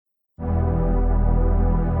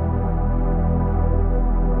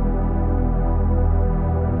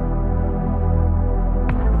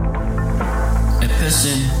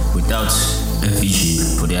person without a vision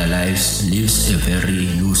for their lives lives a very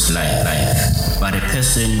loose life. But a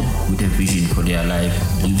person with a vision for their life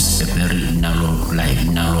lives a very narrow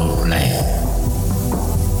life.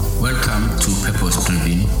 Welcome to Purpose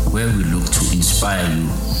Driven, where we look to inspire you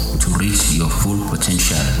to reach your full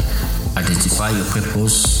potential, identify your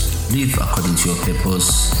purpose, live according to your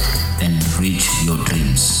purpose, and reach your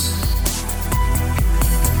dreams.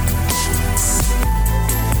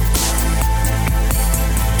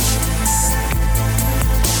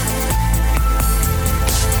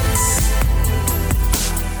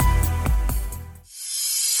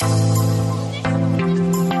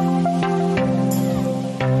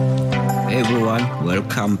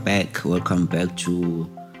 Welcome back to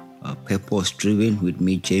Purpose Driven with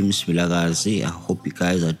me, James Vilakazi. I hope you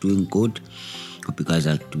guys are doing good. Hope you guys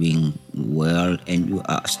are doing well and you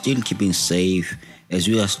are still keeping safe as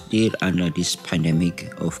we are still under this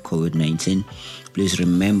pandemic of COVID-19. Please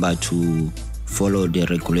remember to follow the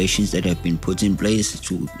regulations that have been put in place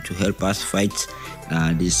to help us fight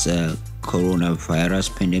this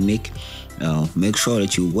coronavirus pandemic. Make sure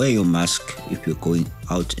that you wear your mask if you're going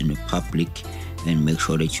out in the public, and make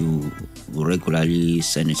sure that you regularly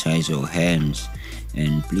sanitize your hands,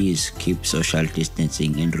 and please keep social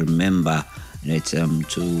distancing. And remember that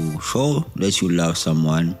to show that you love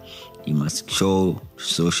someone, you must show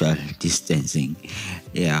social distancing.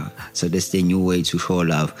 So that's the new way to show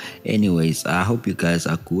love. Anyways, I hope you guys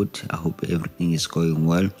are good. I hope everything is going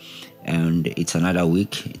well. And it's another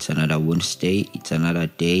week, it's another Wednesday, it's another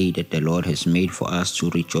day that the Lord has made for us to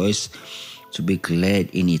rejoice, to be glad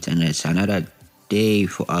in it. And it's another day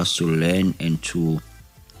for us to learn and to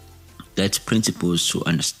get principles to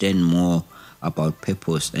understand more about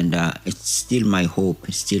purpose. And it's still my hope,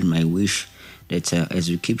 it's still my wish that as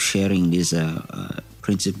we keep sharing these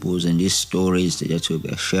principles and these stories that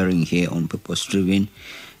we're sharing here on Purpose Driven,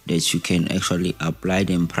 that you can actually apply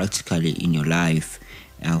them practically in your life.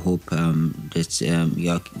 I hope that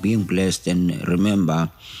you are being blessed. And remember,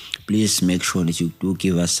 please make sure that you do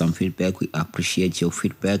give us some feedback. We appreciate your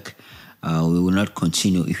feedback. We will not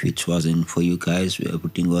continue if it wasn't for you guys.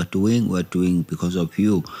 Everything we're doing because of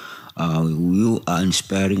you. You are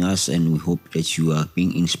inspiring us, and we hope that you are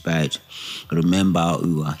being inspired. Remember,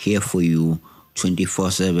 we are here for you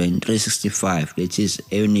 24/7, 365. That is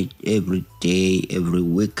every day, every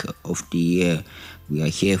week of the year. We are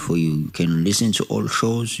here for you. You can listen to all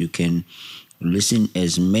shows. You can listen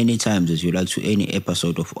as many times as you like to any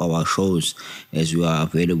episode of our shows, as we are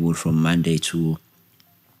available from Monday to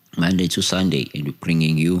Sunday, and we're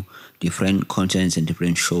bringing you different contents and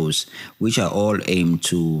different shows, which are all aimed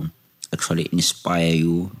to actually inspire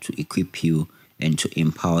you, to equip you, and to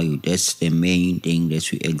empower you. That's the main thing that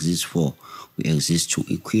we exist for. We exist to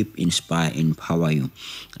equip, inspire, empower you.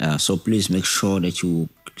 So please make sure that you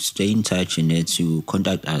stay in touch and that you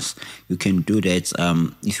contact us. You can do that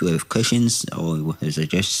if you have questions or you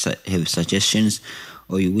have suggestions,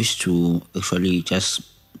 or you wish to actually just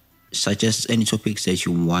suggest any topics that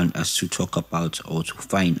you want us to talk about or to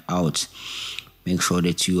find out. Make sure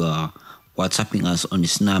that you are WhatsApping us on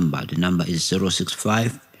this number. The number is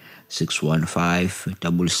 065 615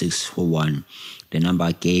 6641. The number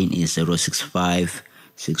again is 065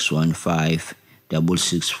 615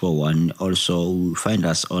 6641. Also, find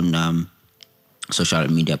us on social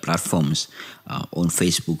media platforms. On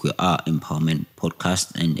Facebook, we are Empowerment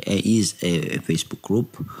Podcast, and there is a Facebook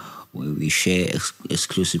group where we share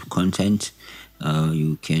exclusive content.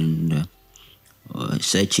 You can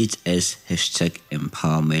search it as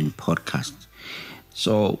 #Empowerment Podcast.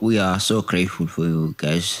 So we are so grateful for you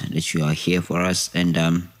guys that you are here for us. And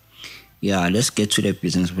let's get to the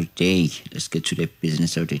business of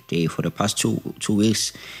the day. For the past two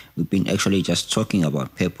weeks, we've been actually just talking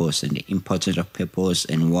about purpose and the importance of purpose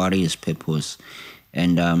and what is purpose.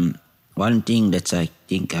 And one thing that I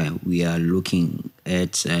think we are looking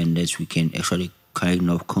at, and that we can actually kind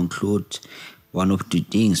of conclude, one of the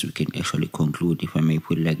things we can actually conclude, if I may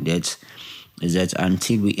put it like that, is that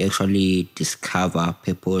until we actually discover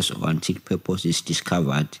purpose, or until purpose is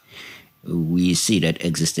discovered, we see that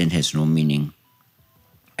existence has no meaning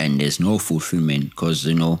and there's no fulfillment, because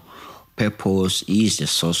purpose is the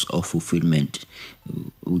source of fulfillment.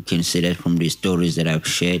 We can say that from the stories that I've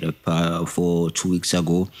shared for 2 weeks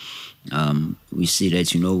ago. We see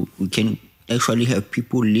that we can actually have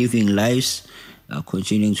people living lives,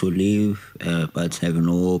 continuing to live, but have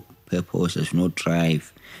no purpose, there's no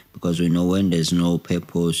drive, because we know when there's no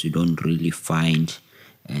purpose, you don't really find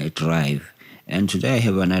drive. And today I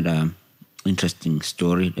have another interesting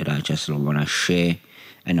story that I just want to share,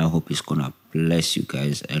 and I hope it's going to bless you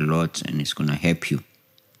guys a lot and it's going to help you.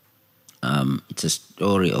 It's a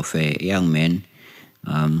story of a young man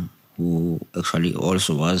who actually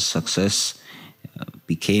also was success,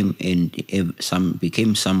 became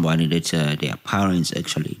somebody that their parents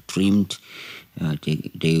actually dreamed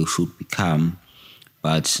they should become,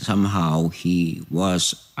 but somehow he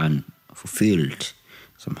was unfulfilled.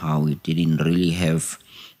 Somehow he didn't really have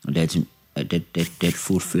that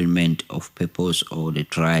fulfillment of purpose or the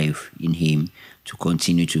drive in him to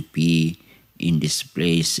continue to be in this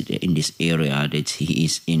place, in this area that he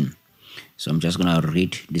is in. So I'm just gonna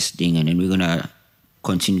read this thing, and then we're gonna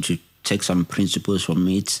continue to take some principles from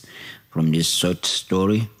it, from this short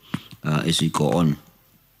story, as we go on.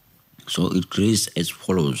 So it reads as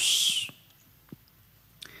follows.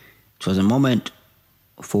 It was a moment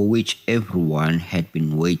for which everyone had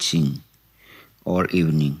been waiting all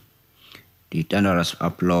evening. The thunderous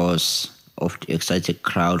applause of the excited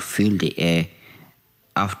crowd filled the air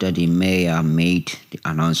after the mayor made the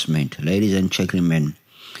announcement. Ladies and gentlemen,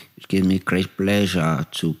 it gives me great pleasure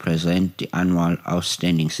to present the annual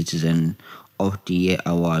Outstanding Citizen of the Year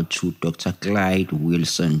Award to Dr. Clyde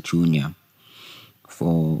Wilson Jr.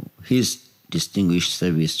 for his distinguished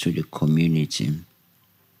service to the community.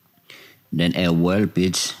 Then a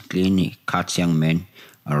well-built, clean-cut young man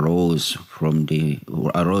arose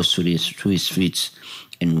to his feet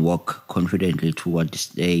and walked confidently toward the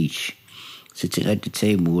stage. Sitting at the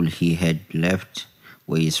table he had left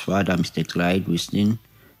were his father, Mr. Clyde Wilson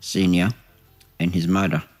Sr., and his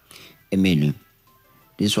mother, Emily.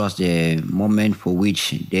 This was the moment for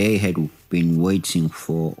which they had been waiting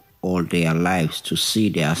for all their lives, to see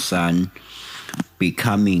their son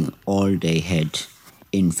becoming all they had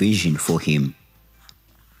envisioned for him.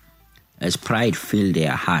 As pride filled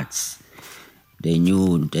their hearts, they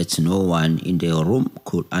knew that no one in the room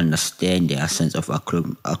could understand their sense of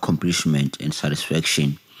accomplishment and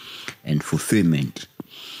satisfaction and fulfillment.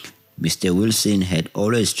 Mr. Wilson had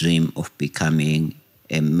always dreamed of becoming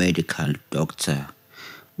a medical doctor.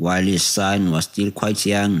 While his son was still quite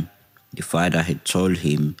young, the father had told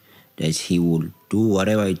him that he would do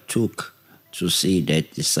whatever it took to see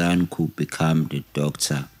that the son could become the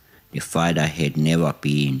doctor the father had never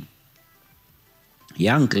been.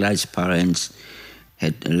 Young Clyde's parents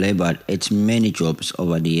had labored at many jobs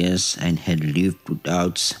over the years and had lived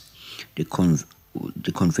without the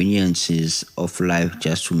conveniences of life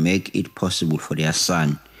just to make it possible for their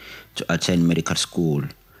son to attend medical school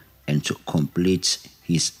and to complete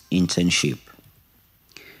his internship.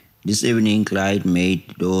 This evening, Clyde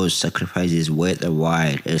made those sacrifices worth a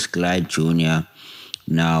while, as Clyde Jr.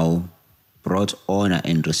 now brought honor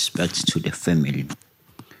and respect to the family.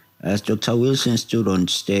 As Dr. Wilson stood on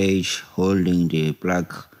stage holding the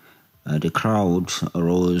plaque, the crowd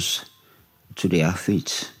rose to their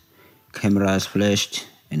feet. Cameras flashed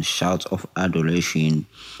and shouts of adoration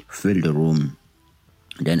filled the room.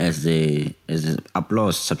 Then as the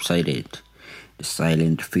applause subsided, the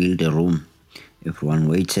silence filled the room. Everyone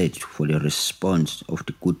waited for the response of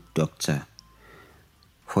the good doctor.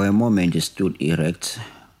 For a moment he stood erect,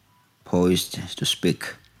 poised to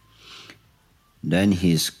speak. Then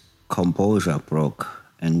his composure broke,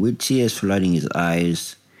 and with tears flooding his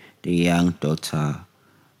eyes, the young doctor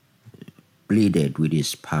pleaded with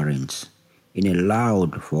his parents in a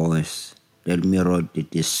loud voice that mirrored the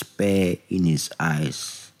despair in his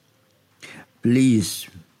eyes. "Please,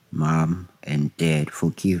 Mom and Dad,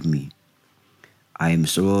 forgive me. I am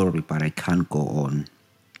sorry, but I can't go on."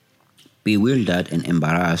 Bewildered and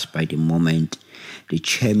embarrassed by the moment, the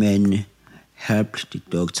chairman helped the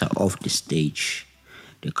doctor off the stage.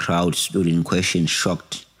 The crowd stood in question,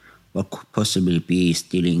 shocked. What could possibly be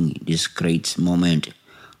stealing this great moment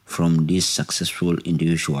from this successful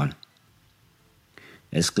individual?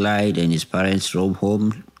 As Clyde and his parents drove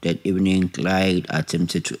home that evening, Clyde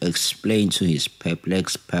attempted to explain to his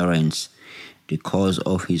perplexed parents the cause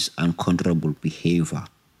of his uncontrollable behavior.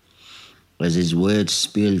 As his words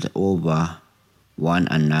spilled over one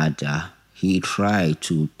another, he tried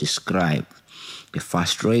to describe the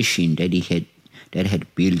frustration that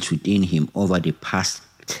had built within him over the past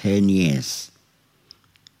 10 years.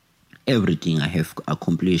 "Everything I have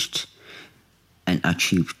accomplished and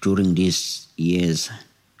achieved during these years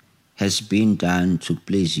has been done to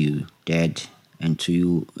please you, Dad, and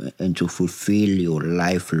to fulfill your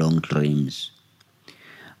lifelong dreams.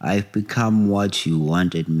 I've become what you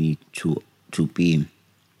wanted me to be.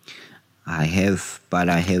 But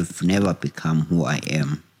I have never become who I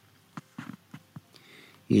am,"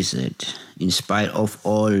 he said. "In spite of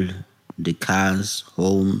all the cars,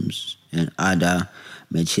 homes, and other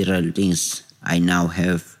material things I now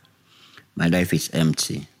have, my life is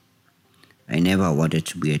empty. I never wanted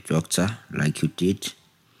to be a doctor like you did,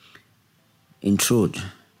 In truth,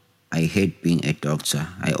 I hate being a doctor.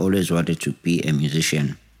 I always wanted to be a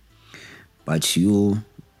musician. But you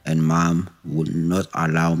and mom would not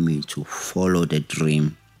allow me to follow the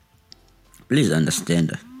dream. Please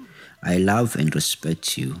understand, I love and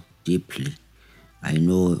respect you deeply. I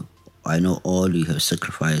know I know all you have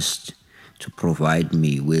sacrificed to provide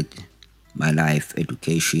me with my life,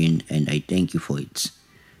 education, and I thank you for it.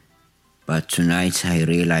 But tonight I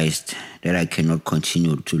realized that I cannot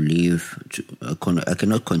continue to live. I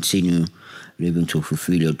cannot continue living to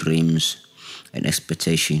fulfill your dreams and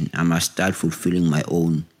expectation. I must start fulfilling my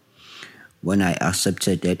own. When I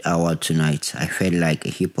accepted that award tonight, I felt like a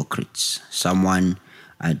hypocrite, someone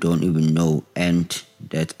I don't even know, and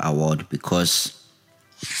that award because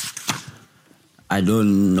I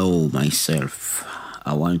don't know myself.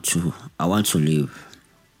 I want to live.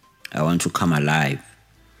 I want to come alive.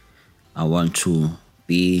 I want to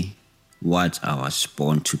be what I was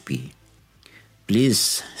born to be.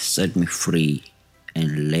 Please set me free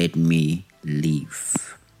and let me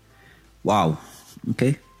live. Wow.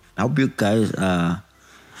 Okay. I hope you guys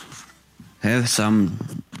have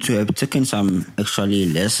taken some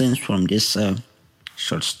actually lessons from this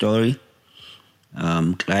short story.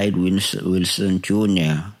 Clyde Wilson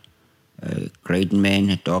Jr., a great man,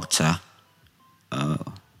 a doctor,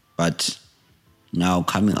 but now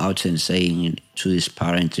coming out and saying to his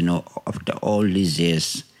parents, after all these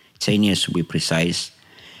years, 10 years to be precise,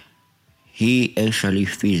 he actually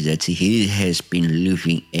feels that he has been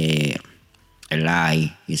living a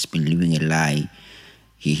lie. He's been living a lie.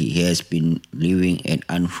 He has been living an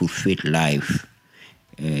unfulfilled life,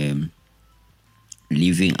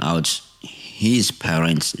 living out his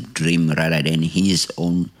parents' dream rather than his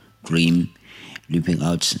own dream, living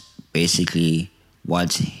out basically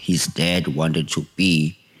what his dad wanted to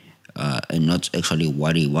be, and not actually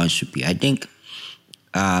what he wants to be. I think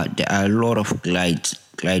there are a lot of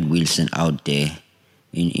Clyde Wilson out there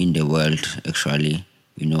in the world, actually.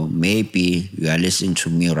 Maybe you are listening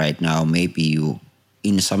to me right now. Maybe you,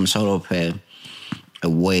 in some sort of a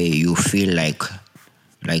way, you feel like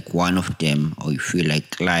one of them, or you feel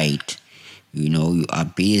like Clyde. You are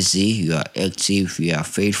busy, you are active, you are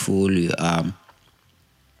faithful, you are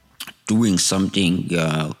doing something,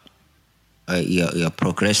 you're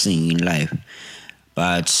progressing in life.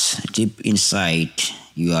 But deep inside,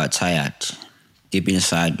 you are tired. Deep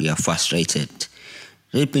inside, you are frustrated.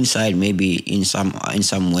 Deep inside, maybe in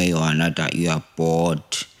some way or another, you are bored,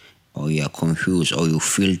 or you are confused, or you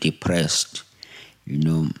feel depressed.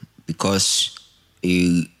 Because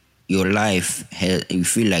your life you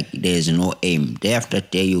feel like there's no aim. Day after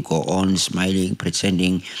day, you go on smiling,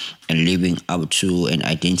 pretending, and living up to an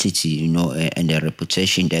identity, and a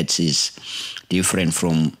reputation that is different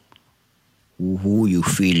from who you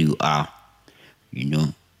feel you are.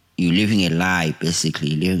 You're living a lie,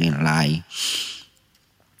 basically living a lie.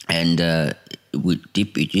 And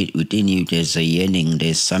deep within you, there's a yearning.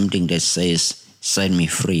 There's something that says, "Set me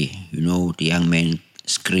free." The young man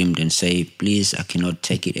screamed and said, "Please, I cannot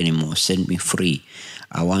take it anymore. Set me free.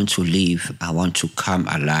 I want to live. I want to come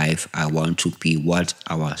alive. I want to be what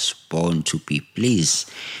I was born to be. Please,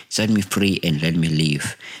 set me free and let me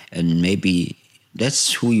live." And maybe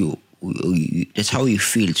that's that's how you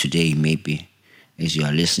feel today, maybe, as you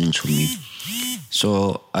are listening to me.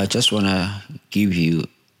 So I just want to give you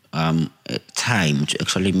time to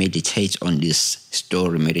actually meditate on this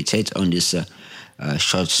story, meditate on this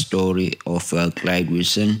short story of Clyde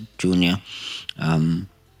Wilson Jr.,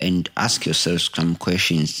 and ask yourself some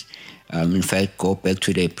questions. In fact, go back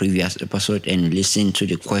to the previous episode and listen to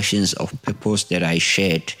the questions of purpose that I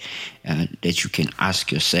shared, that you can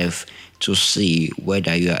ask yourself to see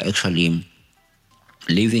whether you are actually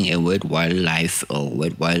living a worthwhile life or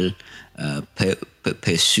worthwhile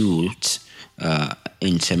pursuit,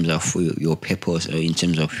 in terms of your purpose, or in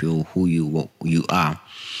terms of who you are.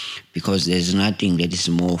 Because there's nothing that is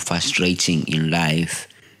more frustrating in life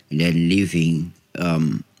than living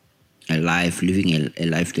a life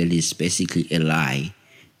that is basically a lie.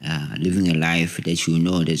 Living a life that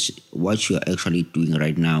that what you are actually doing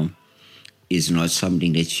right now is not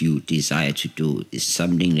something that you desire to do. It's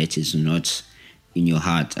something that is not in your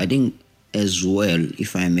heart. I think as well,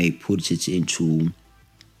 if I may put it into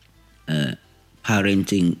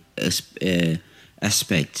parenting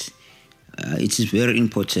aspect, it is very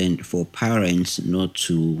important for parents not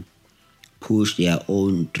to push their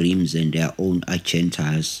own dreams and their own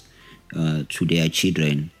agendas to their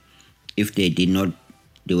children. If they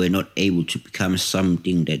were not able to become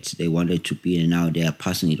something that they wanted to be, and now they are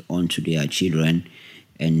passing it on to their children,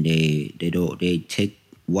 and they take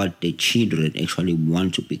what the children actually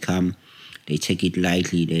want to become. they take it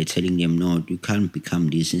lightly. They're telling them, no, you can't become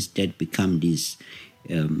this. Instead, become this.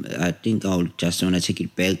 I think I'll just want to take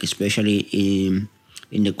it back, especially in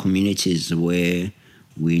the communities where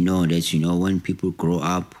we know that, when people grow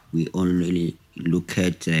up, we only look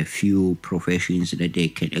at a few professions that they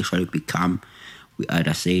can actually become. We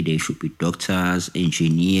either say they should be doctors,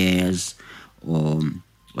 engineers, or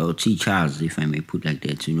teachers, if I may put like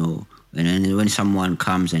that, And then when someone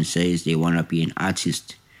comes and says they want to be an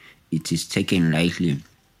artist, it is taken lightly.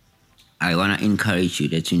 I want to encourage you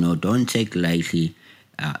that, don't take lightly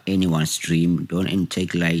anyone's dream. Don't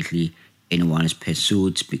take lightly anyone's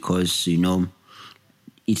pursuit, because,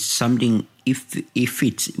 it's something, if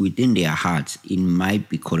it's within their hearts, it might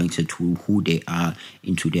be connected to who they are,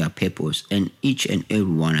 into their purpose. And each and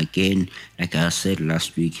everyone, again, like I said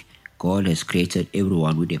last week, God has created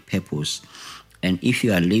everyone with a purpose. And if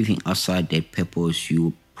you are living outside that purpose,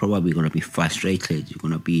 you're probably going to be frustrated. You're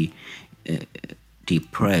going to be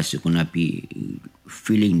depressed. You're going to be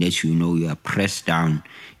feeling that, you are pressed down.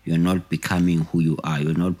 You're not becoming who you are.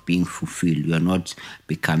 You're not being fulfilled. You're not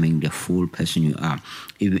becoming the full person you are.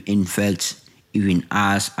 In fact, even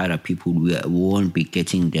us, other people, we won't be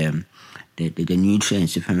getting the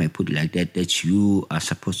nutrients, if I may put it like that, that you are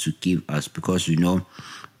supposed to give us, because,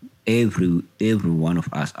 every one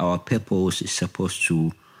of us, our purpose is supposed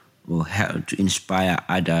to help to inspire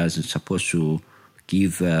others. It's supposed to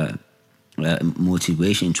give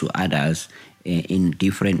motivation to others in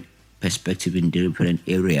different perspectives, in different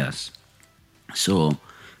areas. So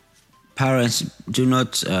parents, do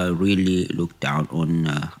not really look down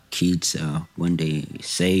on kids when they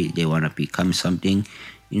say they want to become something.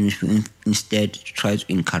 Instead, try to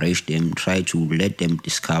encourage them, try to let them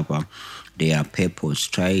discover their purpose,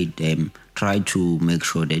 try to make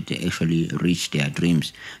sure that they actually reach their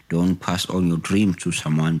dreams. Don't pass on your dream to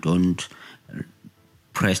someone. Don't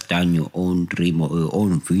press down your own dream or your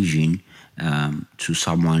own vision to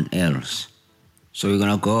someone else. So we're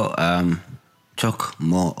gonna go talk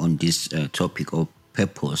more on this topic of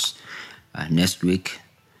purpose next week.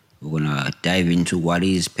 We're gonna dive into what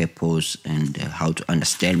is purpose and how to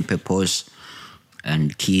understand purpose,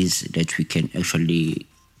 and keys that we can actually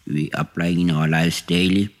be applying in our lives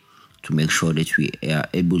daily to make sure that we are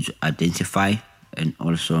able to identify and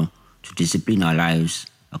also to discipline our lives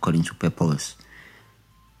according to purpose.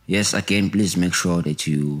 Yes, again, please make sure that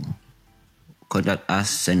you contact us,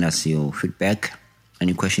 send us your feedback.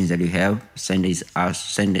 Any questions that you have, send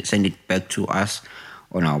it back to us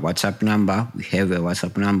on our WhatsApp number. We have a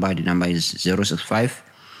WhatsApp number. The number is 065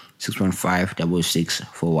 615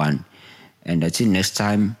 6641. And until next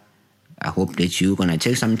time, I hope that you're going to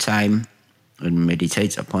take some time and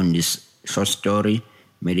meditate upon this short story,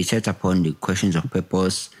 meditate upon the questions of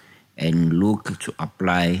purpose, and look to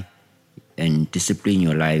apply and discipline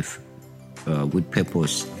your life with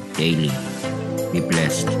purpose daily. Be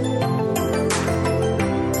blessed.